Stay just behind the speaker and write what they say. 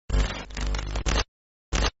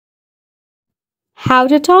How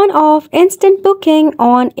to turn off instant booking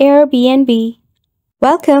on Airbnb.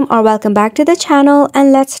 Welcome back to the channel,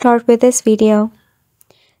 and let's start with this video.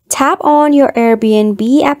 Tap on your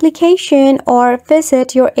Airbnb application or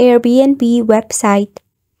visit your Airbnb website.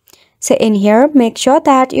 So in here, make sure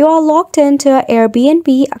that you are logged into your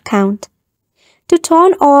Airbnb account. To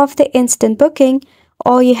turn off the instant booking,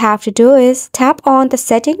 all you have to do is tap on the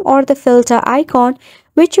setting or the filter icon,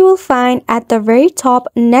 which you will find at the very top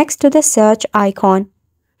next to the search icon.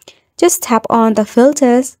 Just tap on the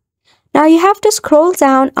filters. Now you have to scroll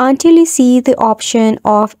down until you see the option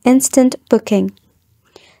of instant booking.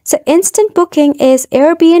 So instant booking is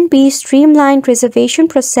Airbnb's streamlined reservation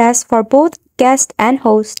process for both guest and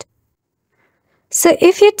host. So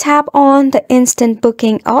if you tap on the instant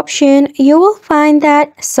booking option, you will find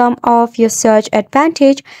that some of your search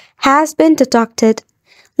advantage has been deducted.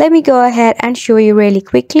 Let me go ahead and show you really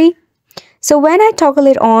quickly. So when I toggle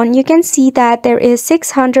it on, you can see that there is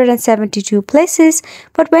 672 places,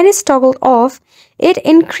 but when it's toggled off, it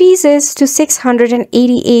increases to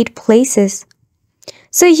 688 places.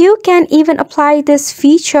 So you can even apply this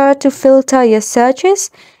feature to filter your searches.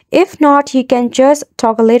 If not, you can just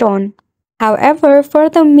toggle it on. However, for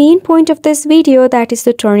the main point of this video, that is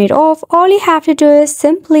to turn it off, all you have to do is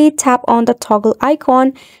simply tap on the toggle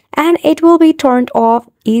icon and it will be turned off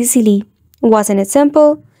easily. Wasn't it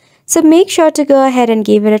simple? So make sure to go ahead and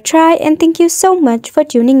give it a try, and thank you so much for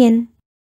tuning in.